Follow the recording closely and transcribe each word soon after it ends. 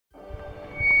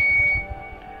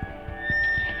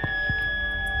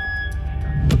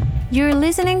You're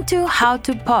listening to How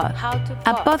to Pod,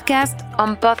 a podcast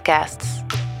on podcasts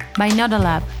by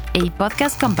Nodalab, a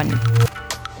podcast company.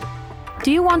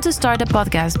 Do you want to start a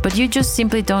podcast but you just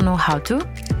simply don't know how to?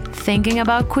 Thinking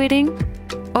about quitting?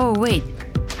 Oh wait,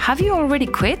 have you already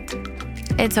quit?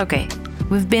 It's okay,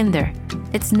 we've been there.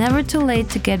 It's never too late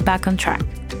to get back on track.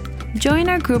 Join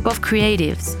our group of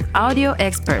creatives, audio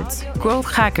experts,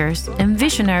 growth hackers, and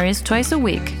visionaries twice a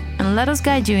week, and let us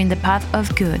guide you in the path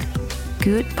of good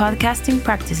podcasting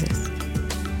practices.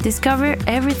 Discover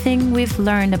everything we've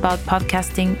learned about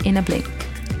podcasting in a blink.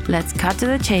 Let's cut to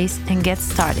the chase and get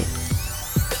started.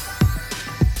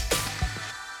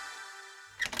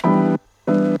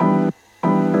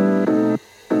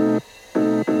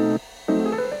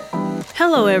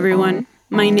 Hello everyone,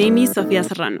 my name is Sofia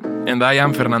Serrano. And I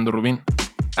am Fernando Rubin.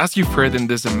 As you've heard in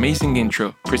this amazing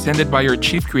intro, presented by our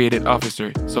Chief Creative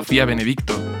Officer, Sofia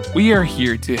Benedicto, we are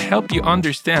here to help you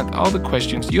understand all the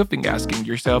questions you've been asking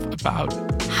yourself about.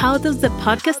 How does the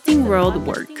podcasting world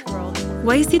work?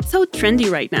 Why is it so trendy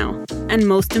right now? And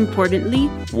most importantly,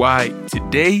 why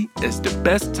today is the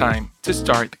best time to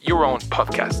start your own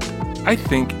podcast. I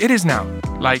think it is now,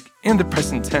 like in the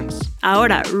present tense.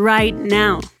 Ahora, right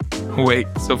now. Wait,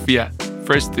 Sofia,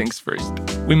 first things first.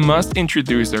 We must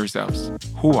introduce ourselves.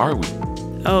 Who are we?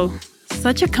 Oh,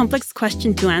 such a complex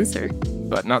question to answer.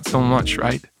 But not so much,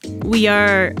 right? We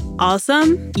are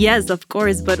awesome? Yes, of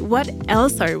course, but what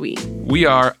else are we? We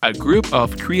are a group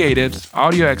of creatives,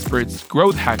 audio experts,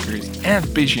 growth hackers, and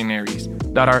visionaries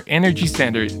that are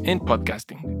energy-centered in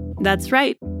podcasting. That's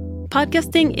right.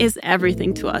 Podcasting is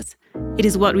everything to us. It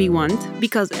is what we want,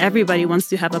 because everybody wants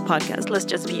to have a podcast. Let's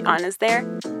just be honest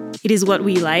there. It is what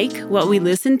we like, what we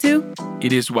listen to.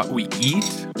 It is what we eat,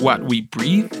 what we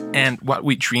breathe, and what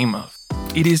we dream of.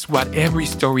 It is what every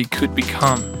story could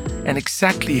become, and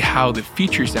exactly how the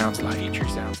future sounds like.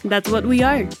 That's what we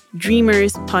are.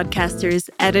 Dreamers, podcasters,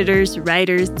 editors,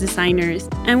 writers, designers,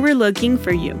 and we're looking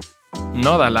for you.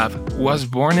 Nodalab was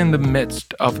born in the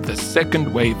midst of the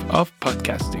second wave of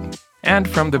podcasting. And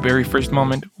from the very first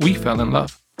moment, we fell in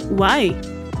love. Why?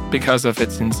 Because of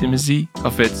its intimacy,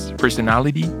 of its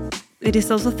personality. It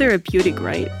is also therapeutic,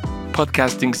 right?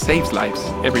 Podcasting saves lives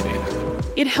every day.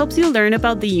 It helps you learn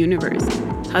about the universe,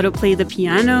 how to play the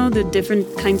piano, the different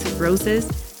kinds of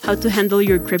roses, how to handle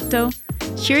your crypto,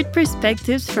 shared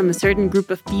perspectives from a certain group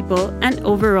of people, and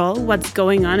overall what's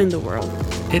going on in the world.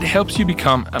 It helps you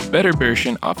become a better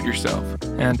version of yourself.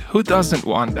 And who doesn't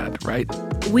want that, right?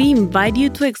 We invite you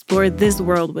to explore this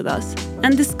world with us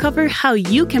and discover how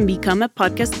you can become a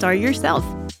podcast star yourself.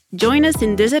 Join us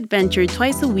in this adventure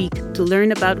twice a week to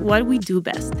learn about what we do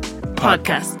best.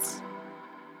 Podcasts.